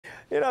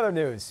In other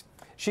news,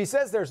 she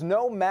says there's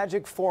no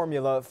magic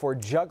formula for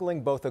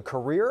juggling both a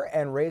career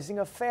and raising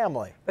a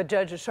family. But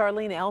Judge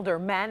Charlene Elder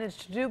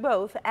managed to do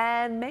both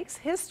and makes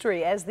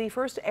history as the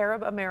first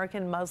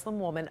Arab-American Muslim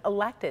woman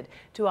elected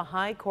to a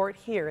high court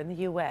here in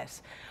the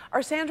U.S.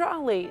 Our Sandra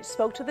Ali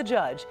spoke to the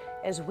judge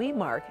as we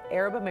mark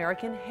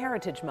Arab-American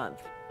Heritage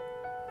Month.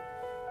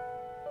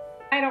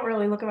 I don't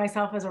really look at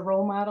myself as a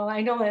role model.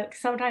 I know that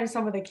sometimes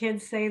some of the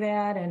kids say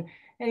that, and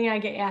I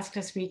get asked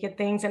to speak at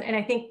things, and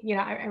I think,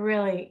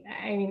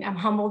 I'm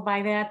humbled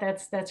by that.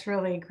 That's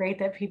really great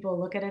that people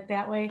look at it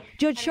that way.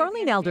 Judge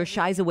Charlene Elder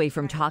shies away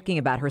from talking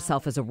about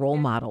herself as a role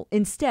model.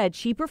 Instead,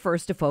 she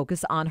prefers to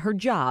focus on her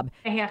job.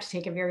 I have to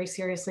take it very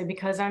seriously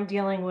because I'm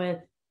dealing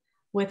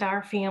with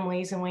our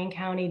families in Wayne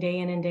County day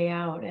in and day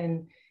out,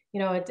 and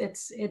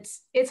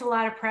it's a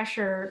lot of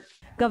pressure.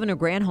 Governor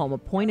Granholm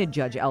appointed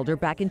Judge Elder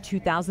back in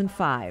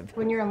 2005.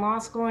 When you're in law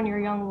school and you're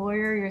a young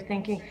lawyer, you're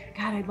thinking,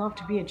 God, I'd love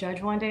to be a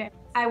judge one day.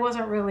 I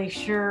wasn't really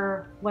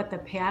sure what the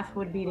path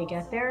would be to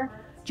get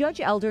there.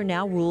 Judge Elder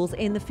now rules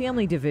in the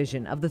family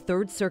division of the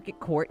Third Circuit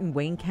Court in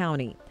Wayne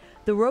County.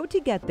 The road to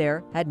get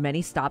there had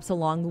many stops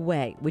along the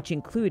way, which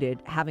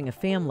included having a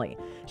family.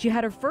 She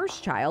had her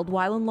first child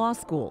while in law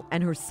school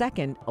and her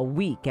second a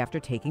week after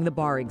taking the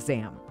bar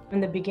exam.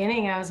 In the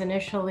beginning, I was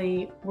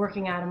initially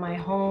working out of my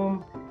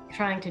home,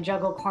 trying to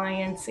juggle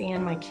clients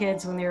and my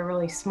kids when they were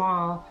really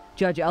small.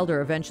 Judge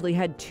Elder eventually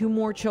had 2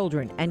 more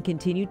children and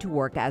continued to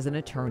work as an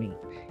attorney.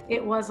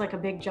 It was like a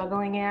big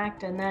juggling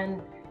act, and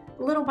then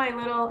little by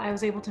little, I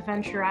was able to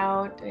venture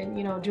out and,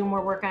 do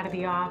more work out of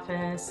the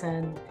office,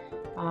 and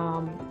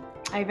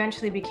I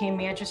eventually became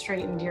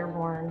magistrate in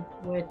Dearborn,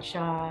 which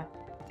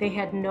they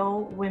had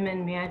no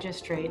women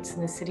magistrates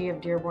in the city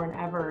of Dearborn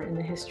ever in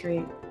the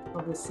history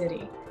of the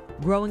city.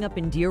 Growing up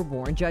in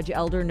Dearborn, Judge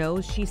Elder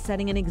knows she's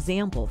setting an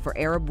example for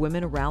Arab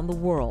women around the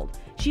world.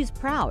 She's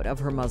proud of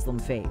her Muslim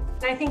faith.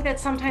 I think that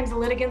sometimes the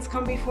litigants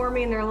come before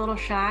me and they're a little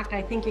shocked.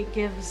 I think it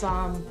gives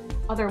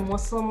other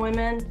Muslim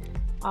women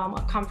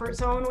a comfort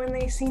zone when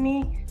they see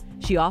me.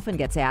 She often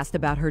gets asked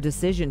about her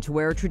decision to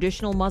wear a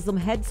traditional Muslim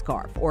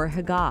headscarf or a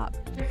hijab.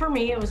 For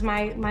me, it was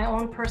my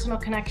own personal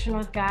connection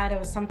with God. It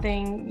was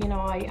something,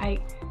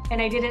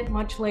 I did it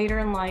much later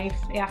in life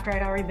after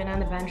I'd already been on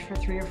the bench for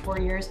 3 or 4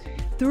 years.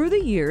 Through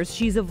the years,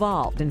 she's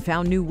evolved and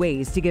found new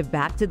ways to give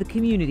back to the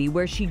community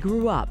where she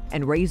grew up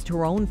and raised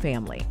her own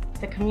family.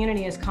 The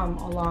community has come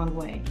a long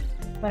way.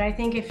 But I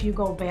think if you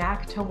go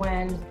back to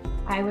when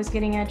I was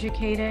getting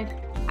educated,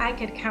 I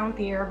could count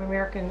the Arab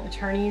American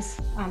attorneys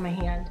on my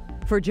hand.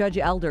 For Judge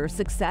Elder,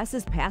 success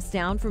is passed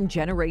down from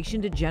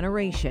generation to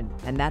generation,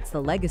 and that's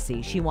the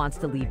legacy she wants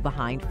to leave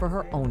behind for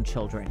her own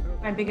children.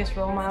 My biggest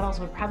role models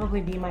would probably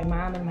be my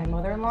mom and my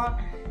mother-in-law.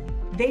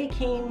 They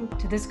came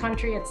to this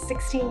country at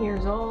 16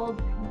 years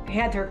old,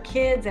 had their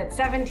kids at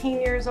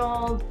 17 years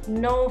old,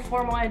 no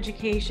formal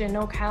education,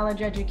 no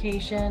college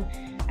education.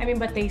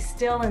 But they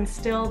still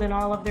instilled in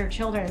all of their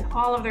children,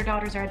 all of their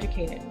daughters are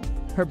educated.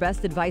 Her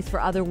best advice for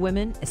other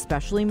women,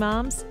 especially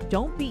moms,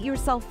 don't beat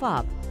yourself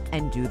up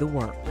and do the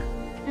work.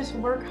 Just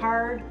work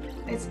hard.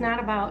 It's not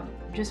about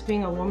just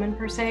being a woman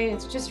per se.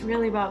 It's just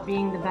really about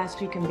being the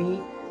best you can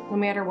be, no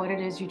matter what it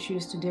is you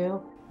choose to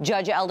do.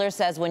 Judge Elder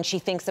says when she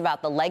thinks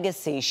about the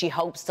legacy she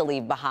hopes to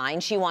leave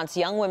behind, she wants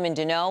young women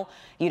to know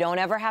you don't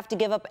ever have to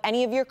give up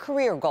any of your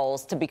career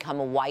goals to become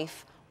a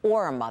wife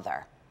or a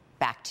mother.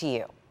 Back to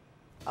you.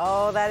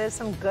 Oh, that is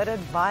some good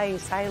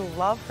advice. I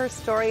love her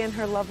story and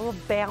her level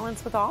of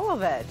balance with all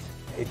of it.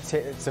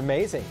 It's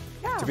amazing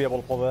to be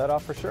able to pull that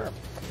off for sure.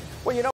 Well,